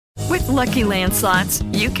Lucky Land Slots,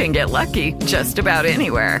 you can get lucky just about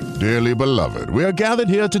anywhere. Dearly beloved, we are gathered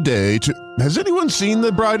here today to... Has anyone seen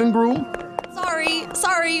the bride and groom?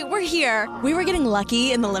 Sorry, we're here. We were getting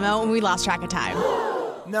lucky in the limo and we lost track of time.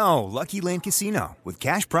 No, Lucky Land Casino, with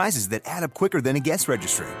cash prizes that add up quicker than a guest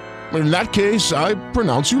registry. In that case, I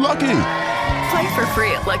pronounce you lucky. Play for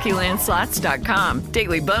free at LuckyLandSlots.com.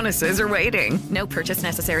 Daily bonuses are waiting. No purchase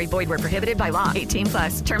necessary. Void where prohibited by law.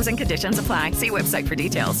 18+. Terms and conditions apply. See website for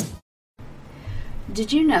details.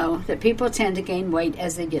 Did you know that people tend to gain weight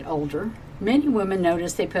as they get older? Many women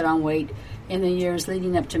notice they put on weight in the years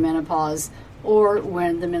leading up to menopause or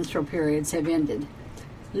when the menstrual periods have ended.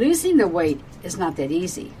 Losing the weight is not that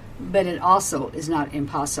easy, but it also is not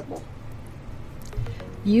impossible.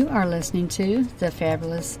 You are listening to the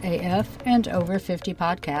Fabulous AF and Over 50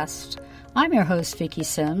 podcast. I'm your host, Vicki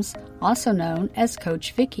Sims, also known as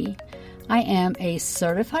Coach Vicki. I am a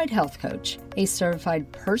certified health coach, a certified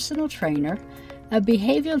personal trainer, a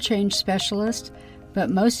behavioral change specialist, but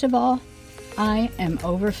most of all, I am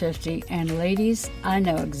over 50, and ladies, I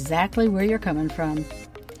know exactly where you're coming from.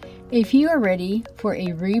 If you are ready for a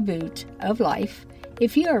reboot of life,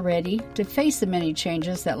 if you are ready to face the many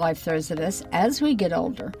changes that life throws at us as we get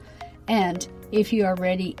older, and if you are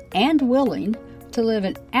ready and willing to live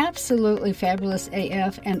an absolutely fabulous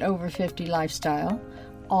AF and over 50 lifestyle,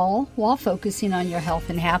 all while focusing on your health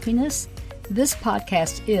and happiness, this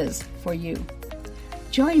podcast is for you.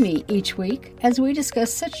 Join me each week as we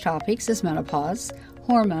discuss such topics as menopause,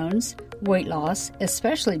 hormones, weight loss,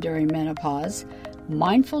 especially during menopause,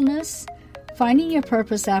 mindfulness, finding your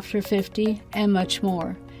purpose after 50, and much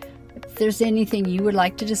more. If there's anything you would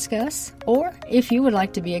like to discuss, or if you would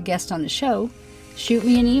like to be a guest on the show, shoot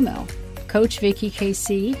me an email,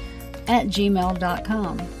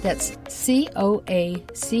 coachvickie@gmail.com. That's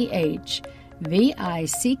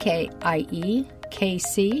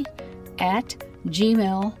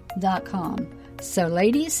CoachVickiekC@gmail.com. So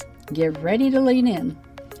ladies, get ready to lean in.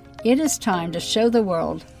 It is time to show the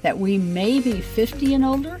world that we may be 50 and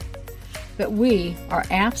older, but we are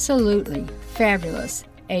absolutely fabulous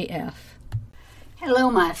AF. Hello,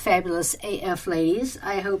 my fabulous AF ladies.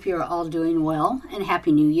 I hope you're all doing well, and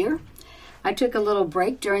Happy New Year. I took a little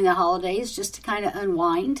break during the holidays just to kind of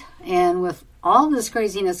unwind, and with all this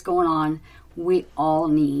craziness going on, we all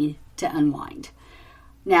need to unwind.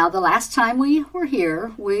 Now, the last time we were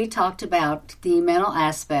here, we talked about the mental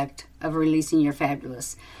aspect of releasing your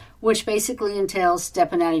fabulous, which basically entails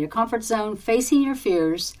stepping out of your comfort zone, facing your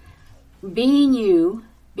fears, being you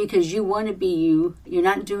because you want to be you. You're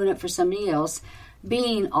not doing it for somebody else.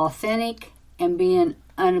 Being authentic and being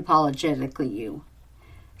unapologetically you.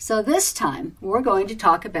 So this time, we're going to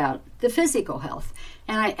talk about the physical health.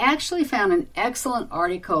 And I actually found an excellent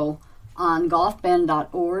article on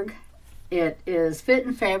golfbend.org. It is Fit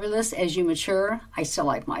and Fabulous as You Mature. I still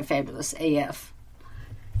like my fabulous AF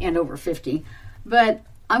and over 50. But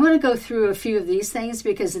I'm going to go through a few of these things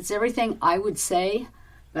because it's everything I would say.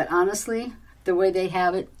 But honestly, the way they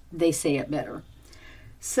have it, they say it better.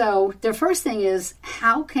 So the first thing is,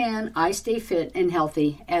 how can I stay fit and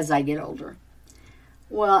healthy as I get older?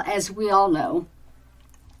 Well, as we all know,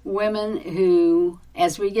 women who,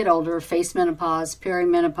 as we get older, face menopause,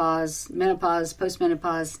 perimenopause, menopause,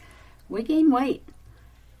 postmenopause, we gain weight.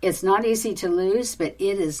 It's not easy to lose, but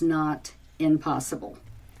it is not impossible.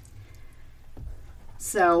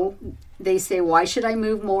 So they say, why should I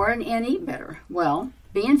move more and eat better? Well,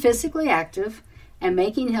 being physically active and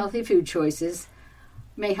making healthy food choices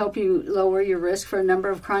may help you lower your risk for a number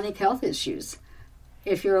of chronic health issues.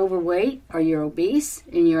 If you're overweight or you're obese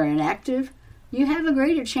and you're inactive, you have a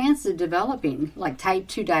greater chance of developing like type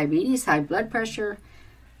 2 diabetes, high blood pressure,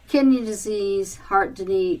 kidney disease, heart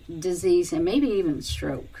disease, and maybe even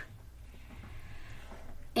stroke.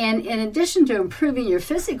 And in addition to improving your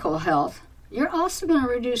physical health, you're also going to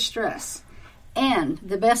reduce stress. And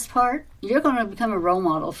the best part, you're going to become a role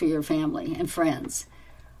model for your family and friends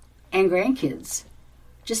and grandkids.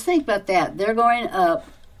 Just think about that. They're going up,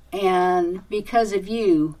 and because of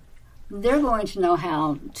you, they're going to know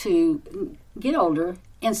how to get older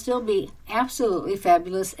and still be absolutely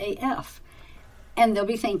fabulous AF. And they'll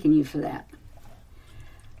be thanking you for that.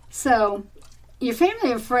 So your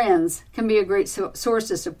family and friends can be a great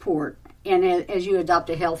source of support and as you adopt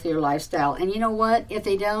a healthier lifestyle. And you know what? If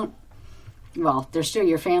they don't, well, they're still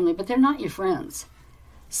your family, but they're not your friends.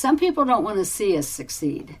 Some people don't want to see us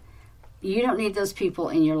succeed. You don't need those people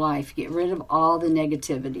in your life. Get rid of all the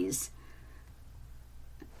negativities.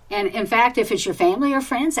 And in fact, if it's your family or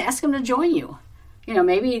friends, ask them to join you. You know,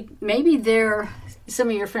 maybe some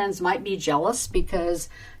of your friends might be jealous because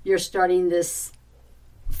you're starting this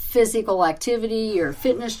physical activity or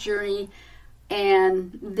fitness journey,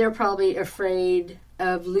 and they're probably afraid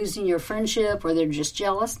of losing your friendship, or they're just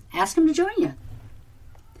jealous, ask them to join you.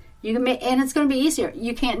 You can and it's going to be easier.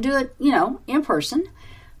 You can't do it, in person,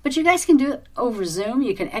 but you guys can do it over Zoom.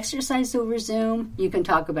 You can exercise over Zoom. You can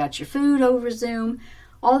talk about your food over Zoom.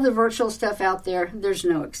 All the virtual stuff out there, there's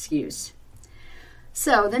no excuse.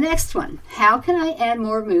 So the next one, how can I add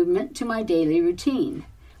more movement to my daily routine?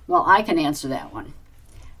 Well, I can answer that one.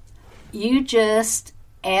 You just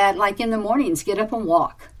add, like in the mornings, get up and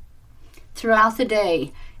walk. Throughout the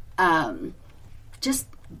day, just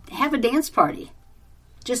have a dance party.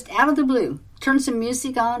 Just out of the blue, turn some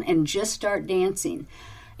music on and just start dancing.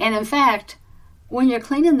 And in fact, when you're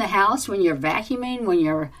cleaning the house, when you're vacuuming, when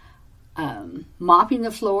you're mopping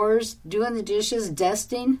the floors, doing the dishes,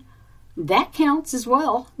 dusting, that counts as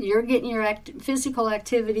well. You're getting your physical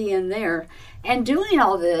activity in there. And doing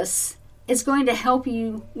all this is going to help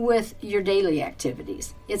you with your daily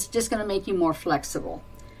activities. It's just going to make you more flexible.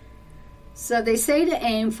 So they say to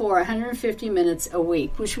aim for 150 minutes a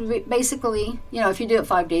week, which would be basically, if you do it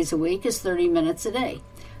 5 days a week, is 30 minutes a day.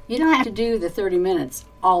 You don't have to do the 30 minutes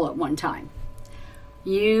all at one time.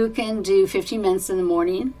 You can do 15 minutes in the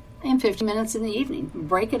morning and 15 minutes in the evening.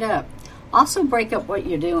 Break it up. Also break up what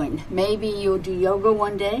you're doing. Maybe you'll do yoga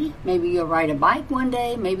one day. Maybe you'll ride a bike one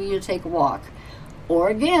day. Maybe you'll take a walk. Or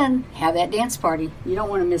again, have that dance party. You don't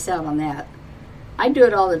want to miss out on that. I do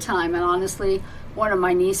it all the time, and honestly, one of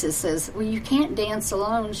my nieces says, well, you can't dance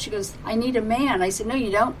alone. She goes, I need a man. I said, no,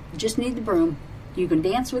 you don't. You just need the broom. You can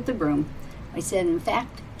dance with the broom. I said, in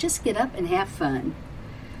fact, just get up and have fun.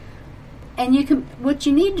 And what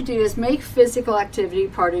you need to do is make physical activity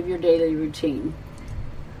part of your daily routine.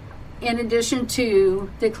 In addition to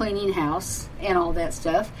the cleaning house and all that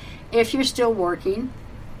stuff, if you're still working,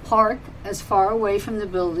 park as far away from the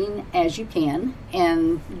building as you can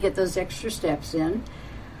and get those extra steps in.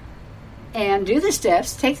 And do the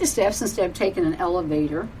steps, take the steps instead of taking an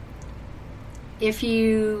elevator. If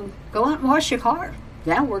you go out and wash your car,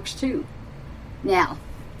 that works too. Now,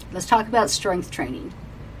 let's talk about strength training.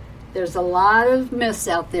 There's a lot of myths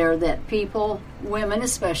out there that people, women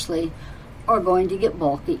especially, are going to get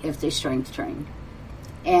bulky if they strength train.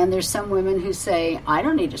 And there's some women who say, I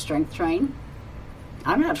don't need to strength train.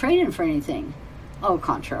 I'm not training for anything. Au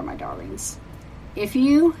contraire, my darlings. If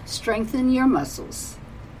you strengthen your muscles,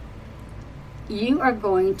 you are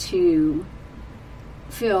going to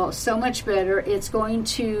feel so much better. It's going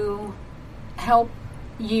to help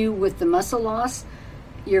you with the muscle loss.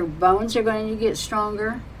 Your bones are going to get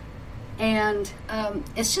stronger. And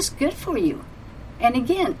it's just good for you. And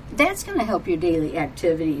again, that's going to help your daily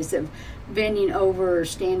activities of bending over or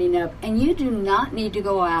standing up. And you do not need to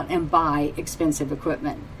go out and buy expensive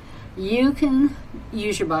equipment. You can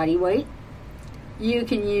use your body weight. You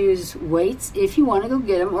can use weights if you want to go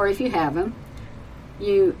get them or if you have them.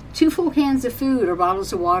 2 full cans of food or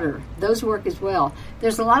bottles of water, those work as well.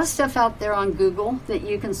 There's a lot of stuff out there on Google that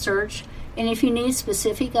you can search. And if you need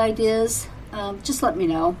specific ideas, just let me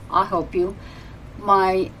know. I'll help you.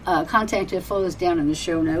 My contact info is down in the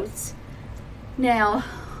show notes. Now,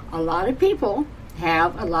 a lot of people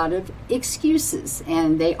have a lot of excuses,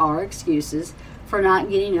 and they are excuses for not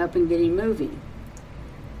getting up and getting moving.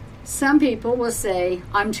 Some people will say,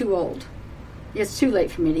 I'm too old. It's too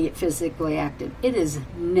late for me to get physically active. It is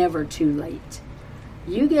never too late.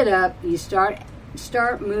 You get up, you start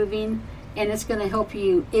moving, and it's going to help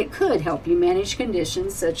you. It could help you manage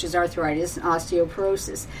conditions such as arthritis and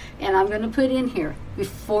osteoporosis. And I'm going to put in here,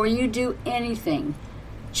 before you do anything,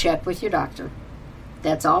 check with your doctor.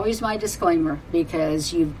 That's always my disclaimer,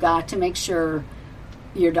 because you've got to make sure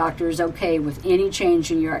your doctor is okay with any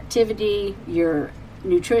change in your activity, your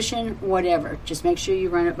nutrition, whatever. Just make sure you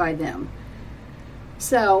run it by them.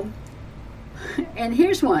 So, and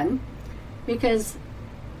here's one, because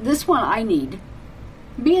this one I need.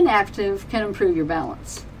 Being active can improve your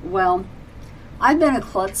balance. Well, I've been a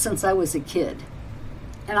klutz since I was a kid.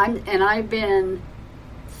 And I've been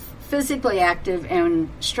physically active and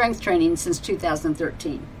strength training since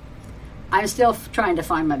 2013. I'm still trying to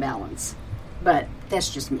find my balance, but that's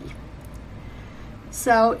just me.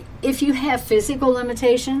 So if you have physical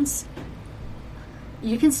limitations,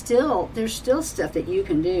 there's still stuff that you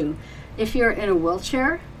can do. If you're in a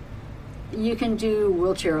wheelchair, you can do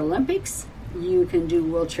wheelchair Olympics, you can do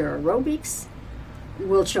wheelchair aerobics,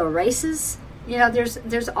 wheelchair races.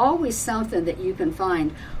 There's always something that you can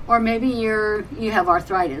find. Or maybe you have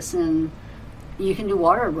arthritis and you can do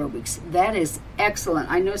water aerobics. That is excellent.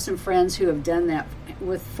 I know some friends who have done that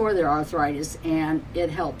for their arthritis, and it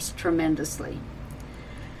helps tremendously.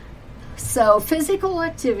 So physical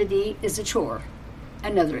activity is a chore.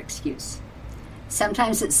 another excuse.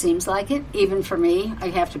 Sometimes it seems like it. Even for me, I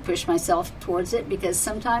have to push myself towards it because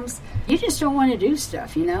sometimes you just don't want to do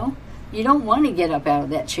stuff, you know? You don't want to get up out of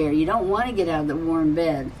that chair. You don't want to get out of the warm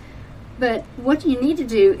bed. But what you need to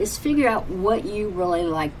do is figure out what you really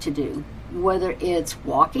like to do. Whether it's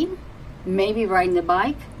walking, maybe riding the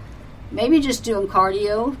bike, maybe just doing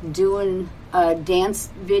cardio, doing a dance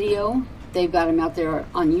video. They've got them out there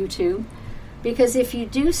on YouTube. Because if you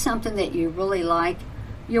do something that you really like,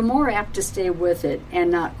 you're more apt to stay with it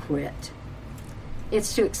and not quit.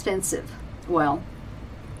 It's too expensive. Well,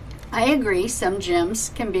 I agree, some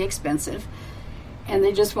gyms can be expensive and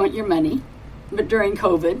they just want your money. But during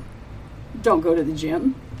COVID, don't go to the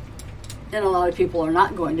gym. And a lot of people are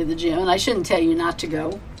not going to the gym, and I shouldn't tell you not to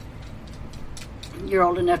go. You're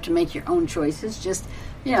old enough to make your own choices. Just,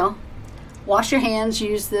 you know, wash your hands,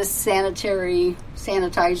 use this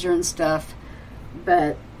sanitizer and stuff.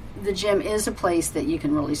 But the gym is a place that you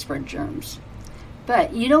can really spread germs.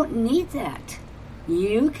 But you don't need that.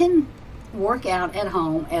 You can work out at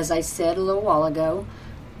home, as I said a little while ago.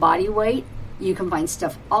 Body weight, you can find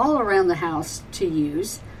stuff all around the house to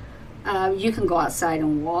use. You can go outside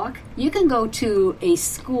and walk. You can go to a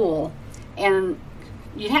school, and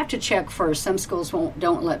you have to check first. Some schools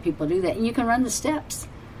don't let people do that. And you can run the steps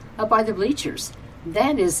up by the bleachers.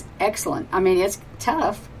 That is excellent. I mean, it's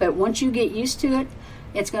tough, but once you get used to it,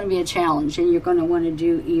 it's going to be a challenge, and you're going to want to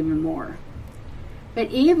do even more.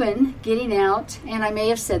 But even getting out, and I may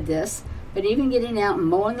have said this, but even getting out and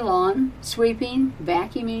mowing the lawn, sweeping,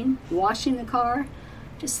 vacuuming, washing the car,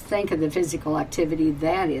 just think of the physical activity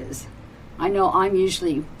that is. I know I'm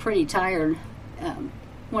usually pretty tired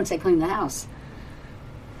once I clean the house.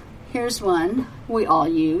 Here's one we all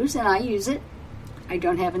use, and I use it. I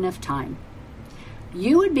don't have enough time.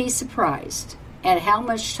 You would be surprised at how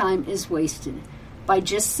much time is wasted by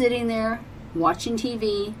just sitting there watching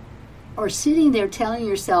TV or sitting there telling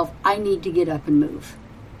yourself, I need to get up and move.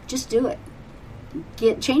 Just do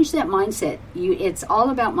it. Change that mindset. It's all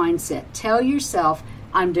about mindset. Tell yourself,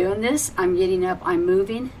 I'm doing this, I'm getting up, I'm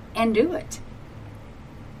moving, and do it.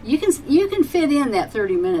 You can fit in that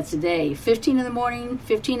 30 minutes a day, 15 in the morning,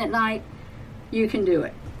 15 at night. You can do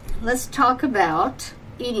it. Let's talk about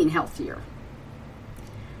eating healthier.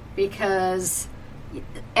 Because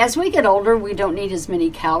as we get older, we don't need as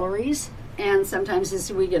many calories. And sometimes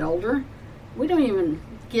as we get older, we don't even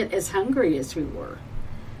get as hungry as we were.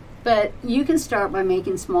 But you can start by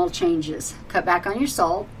making small changes. Cut back on your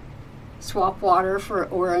salt. Swap water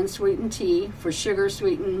or unsweetened tea for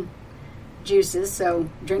sugar-sweetened juices. So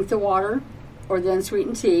drink the water or the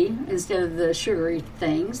unsweetened tea instead of the sugary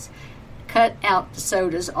things. Cut out the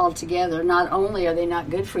sodas altogether. Not only are they not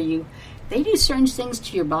good for you, they do strange things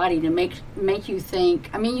to your body to make you think.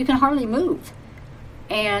 I mean, you can hardly move.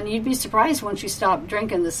 And you'd be surprised once you stop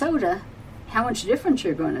drinking the soda how much different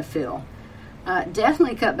you're going to feel.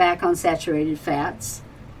 Definitely cut back on saturated fats,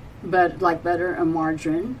 but like butter and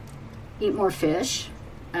margarine. Eat more fish.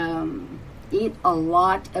 Eat a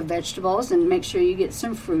lot of vegetables and make sure you get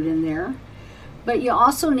some fruit in there. But you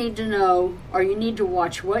also need to know, or you need to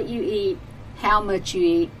watch what you eat, how much you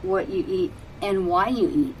eat, what you eat, and why you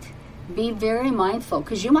eat. Be very mindful,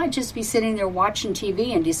 because you might just be sitting there watching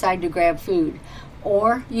TV and decide to grab food.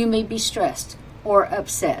 Or you may be stressed or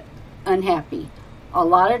upset, unhappy. A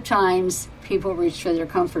lot of times people reach for their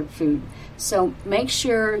comfort food. So make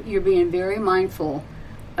sure you're being very mindful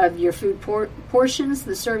of your food portions,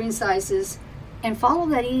 the serving sizes, and follow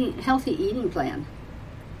that healthy eating plan.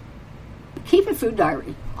 Keep a food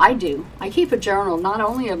diary. I do. I keep a journal not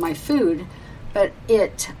only of my food, but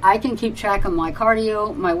I can keep track of my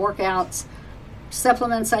cardio, my workouts,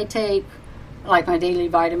 supplements I take, like my daily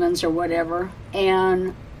vitamins or whatever,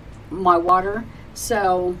 and my water.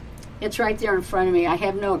 So it's right there in front of me. I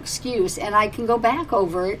have no excuse, and I can go back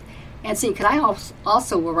over it and see, because I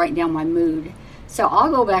also will write down my mood. So I'll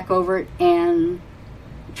go back over it and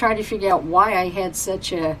try to figure out why I had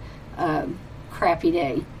such a crappy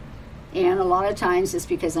day. And a lot of times it's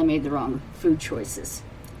because I made the wrong food choices.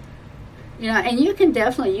 You know, and you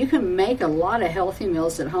can make a lot of healthy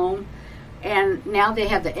meals at home. And now they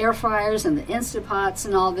have the air fryers and the Instant Pots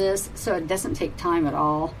and all this, so it doesn't take time at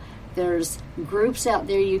all. There's groups out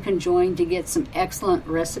there you can join to get some excellent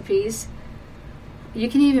recipes. You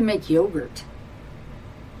can even make yogurt.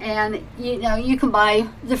 And, you know, you can buy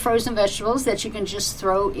the frozen vegetables that you can just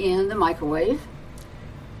throw in the microwave.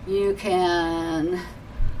 You can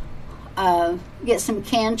get some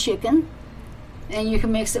canned chicken, and you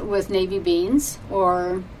can mix it with navy beans,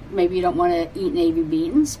 or maybe you don't want to eat navy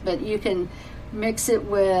beans, but you can mix it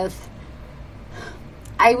with,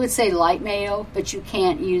 I would say light mayo, but you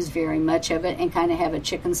can't use very much of it, and kind of have a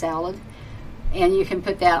chicken salad. And you can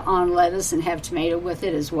put that on lettuce and have tomato with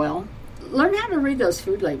it as well. Learn how to read those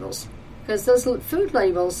food labels, because those food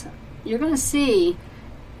labels, you're going to see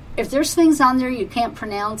if there's things on there you can't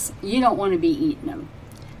pronounce, you don't want to be eating them.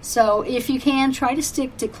 So if you can, try to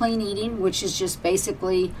stick to clean eating, which is just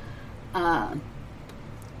basically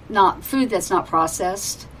not food that's not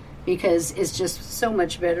processed, because it's just so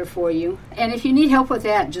much better for you. And if you need help with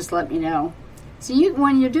that, just let me know. So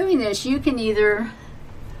when you're doing this, you can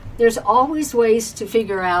there's always ways to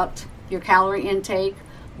figure out your calorie intake,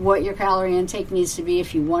 what your calorie intake needs to be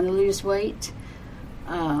if you want to lose weight,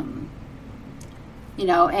 and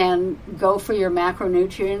go for your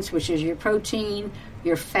macronutrients, which is your protein,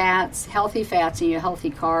 your fats, healthy fats, and your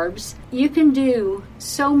healthy carbs. You can do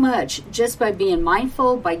so much just by being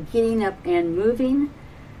mindful, by getting up and moving,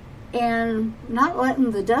 and not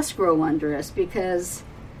letting the dust grow under us, because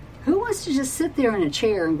who wants to just sit there in a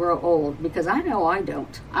chair and grow old? Because I know I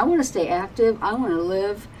don't. I want to stay active. I want to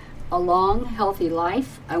live a long, healthy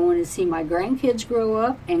life. I want to see my grandkids grow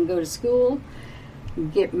up and go to school,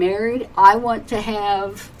 get married. I want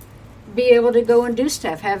to be able to go and do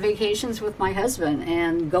stuff, have vacations with my husband,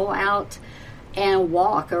 and go out and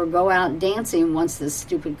walk or go out dancing once this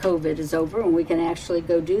stupid COVID is over and we can actually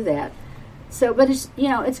go do that. So, but it's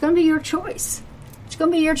going to be your choice. It's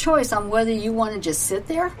going to be your choice on whether you want to just sit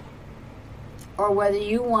there or whether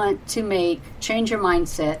you want to change your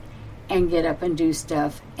mindset and get up and do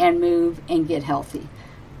stuff and move and get healthy.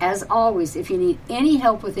 As always, if you need any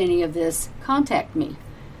help with any of this, contact me.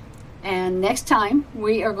 And next time,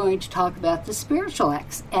 we are going to talk about the spiritual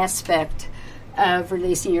aspect of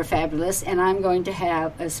releasing your fabulous, and I'm going to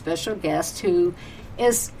have a special guest who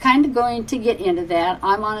is kind of going to get into that.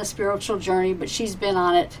 I'm on a spiritual journey, but she's been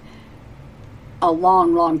on it a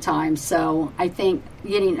long, long time, so I think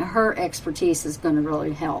getting her expertise is going to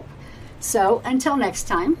really help. So until next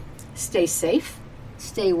time, stay safe,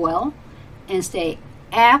 stay well, and stay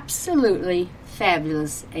absolutely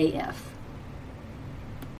fabulous AF.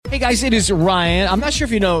 Hey guys, it is Ryan. I'm not sure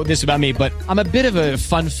if you know this about me, but I'm a bit of a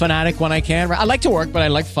fun fanatic when I can. I like to work, but I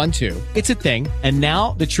like fun too. It's a thing. And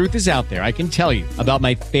now the truth is out there. I can tell you about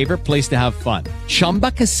my favorite place to have fun.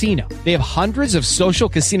 Chumba Casino. They have hundreds of social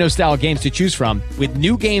casino style games to choose from with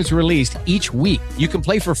new games released each week. You can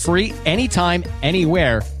play for free anytime,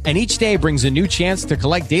 anywhere. And each day brings a new chance to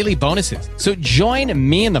collect daily bonuses. So join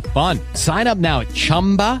me in the fun. Sign up now at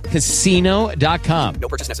ChumbaCasino.com. No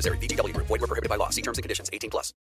purchase necessary. VGW Group. Void where prohibited by law. See terms and conditions. 18+.